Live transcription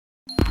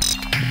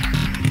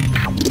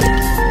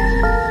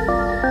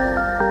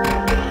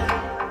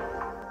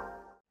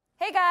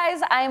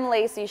I'm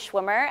Lacey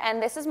Schwimmer,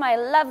 and this is my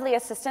lovely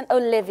assistant,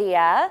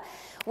 Olivia.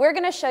 We're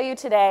going to show you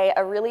today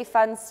a really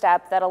fun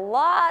step that a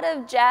lot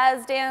of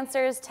jazz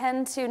dancers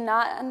tend to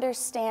not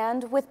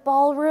understand with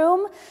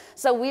ballroom.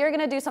 So we are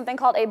going to do something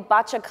called a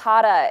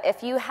bachata.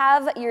 If you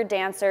have your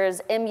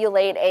dancers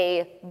emulate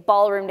a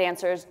ballroom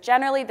dancers,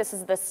 generally this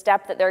is the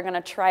step that they're going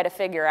to try to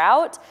figure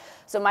out.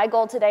 So my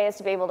goal today is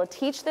to be able to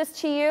teach this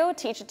to you,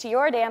 teach it to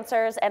your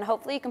dancers, and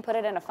hopefully you can put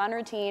it in a fun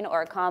routine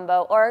or a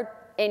combo or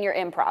in your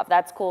improv.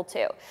 That's cool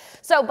too.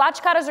 So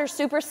bachatas are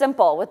super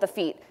simple with the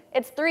feet.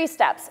 It's 3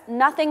 steps,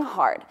 nothing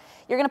hard.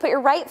 You're gonna put your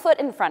right foot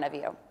in front of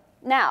you.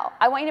 Now,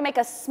 I want you to make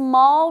a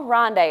small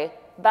ronde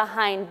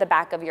behind the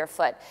back of your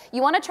foot.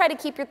 You wanna try to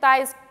keep your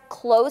thighs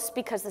close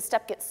because the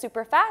step gets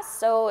super fast,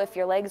 so if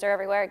your legs are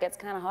everywhere, it gets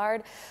kind of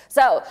hard.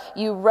 So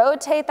you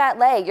rotate that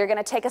leg, you're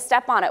gonna take a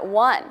step on it,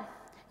 1.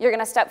 You're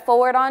gonna step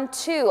forward on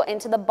 2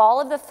 into the ball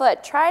of the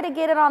foot. Try to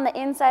get it on the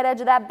inside edge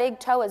of that big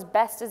toe as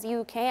best as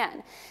you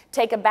can.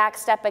 Take a back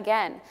step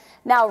again.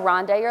 Now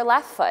ronde your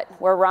left foot.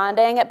 We're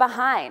ronding it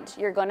behind.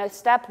 You're gonna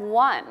step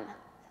 1,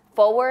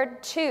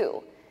 forward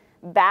 2,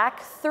 back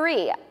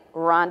 3,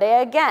 ronde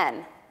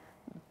again,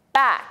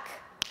 back,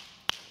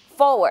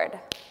 forward,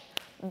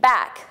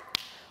 back,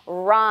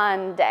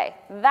 ronde.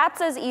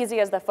 That's as easy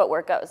as the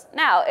footwork goes.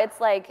 Now, it's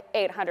like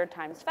 800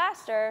 times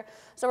faster,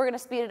 so we're gonna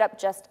speed it up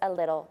just a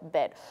little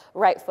bit.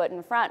 Right foot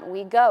in front,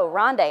 we go,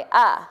 ronde,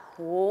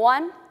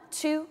 1,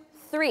 2,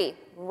 3,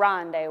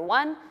 ronde,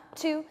 1,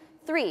 2,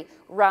 3,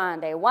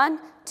 ronde, 1,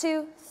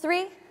 2,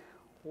 3,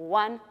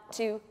 1,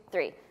 2,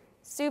 3.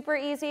 Super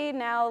easy.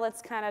 Now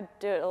let's kind of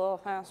do it a little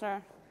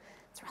faster.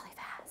 It's really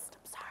fast,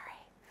 I'm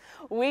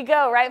sorry. We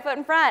go, right foot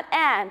in front,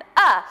 and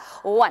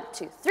 1,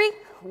 2, 3,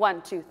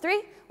 1, 2,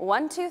 3,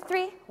 1, 2,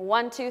 3,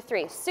 1, 2,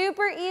 3.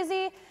 Super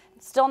easy,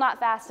 still not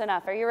fast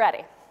enough. Are you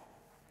ready?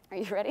 Are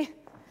you ready?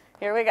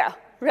 Here we go.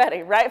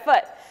 Ready, right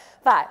foot.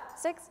 5,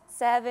 6,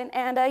 7,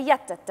 and a ya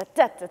da da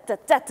da da da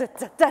da da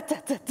da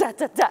da da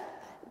da da.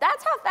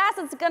 That's how fast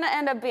it's gonna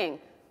end up being.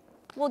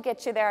 We'll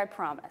get you there, I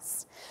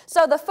promise.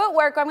 So the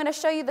footwork, I'm gonna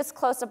show you this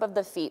close-up of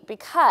the feet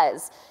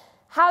because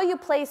how you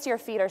place your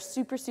feet are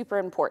super, super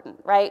important,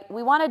 right?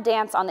 We wanna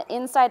dance on the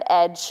inside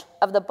edge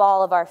of the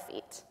ball of our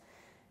feet.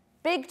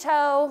 Big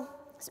toe,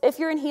 if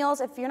you're in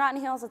heels, if you're not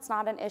in heels, it's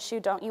not an issue,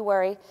 don't you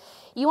worry.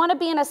 You wanna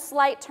be in a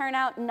slight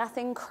turnout,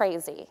 nothing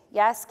crazy.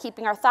 Yes,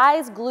 keeping our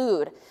thighs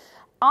glued.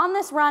 On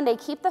this ronde,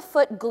 keep the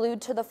foot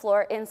glued to the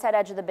floor, inside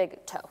edge of the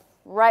big toe,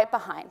 right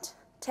behind.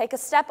 Take a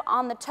step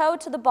on the toe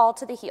to the ball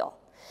to the heel.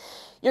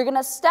 You're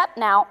gonna step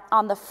now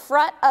on the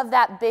front of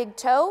that big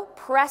toe,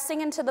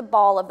 pressing into the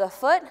ball of the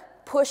foot,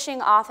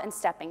 pushing off and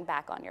stepping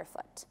back on your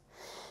foot.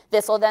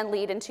 This will then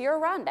lead into your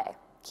ronde,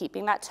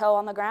 keeping that toe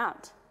on the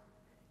ground.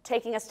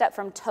 Taking a step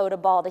from toe to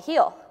ball to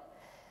heel,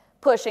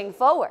 pushing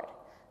forward,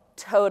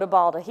 toe to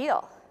ball to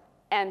heel,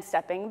 and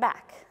stepping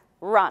back,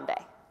 ronde.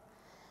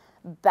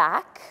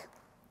 Back,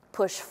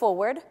 push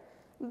forward,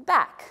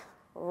 back,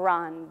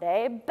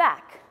 ronde,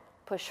 back,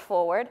 push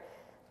forward,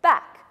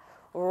 back,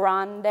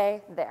 ronde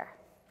there.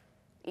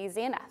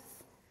 Easy enough.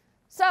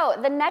 So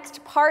the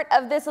next part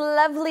of this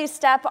lovely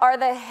step are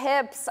the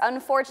hips.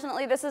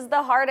 Unfortunately, this is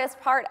the hardest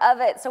part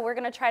of it, so we're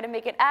gonna try to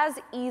make it as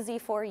easy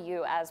for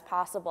you as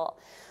possible.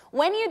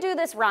 When you do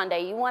this ronde,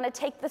 you wanna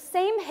take the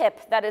same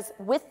hip that is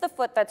with the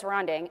foot that's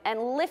ronding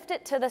and lift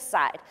it to the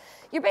side.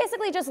 You're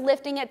basically just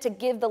lifting it to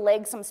give the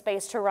leg some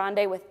space to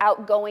ronde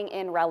without going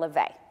in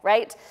releve,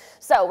 right?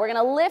 So we're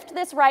gonna lift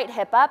this right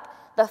hip up.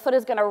 The foot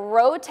is gonna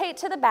rotate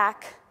to the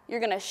back.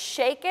 You're gonna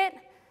shake it,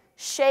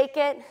 shake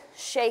it,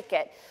 shake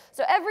it.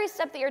 So every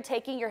step that you're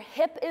taking, your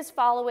hip is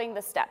following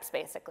the steps,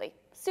 basically.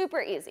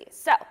 Super easy.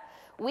 So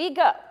we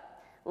go,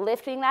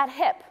 lifting that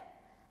hip,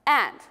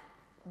 and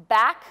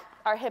back,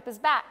 our hip is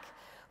back.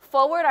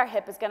 Forward, our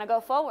hip is gonna go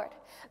forward.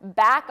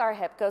 Back, our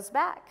hip goes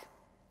back.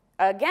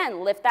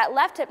 Again, lift that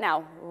left hip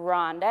now,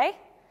 ronde,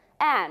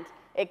 and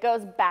it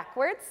goes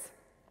backwards,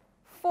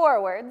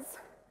 forwards,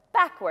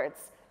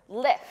 backwards,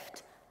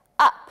 lift,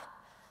 up,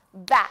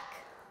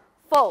 back,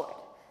 forward,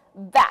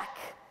 back,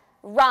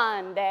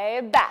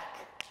 ronde, back,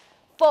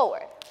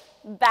 forward,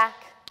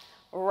 back,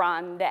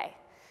 ronde.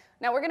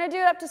 Now we're gonna do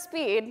it up to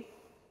speed.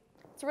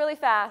 It's really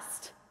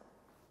fast.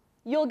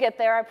 You'll get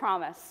there, I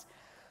promise.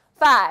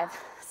 5,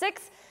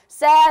 6,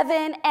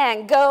 7,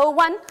 and go.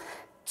 1,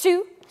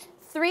 2,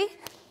 3,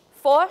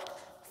 4,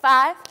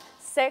 5,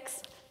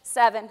 6,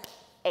 7,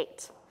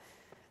 8.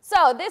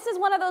 So this is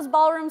one of those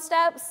ballroom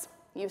steps.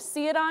 You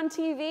see it on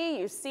TV,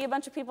 you see a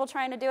bunch of people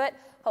trying to do it.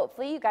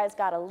 Hopefully you guys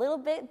got a little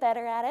bit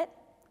better at it,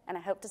 and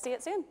I hope to see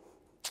it soon.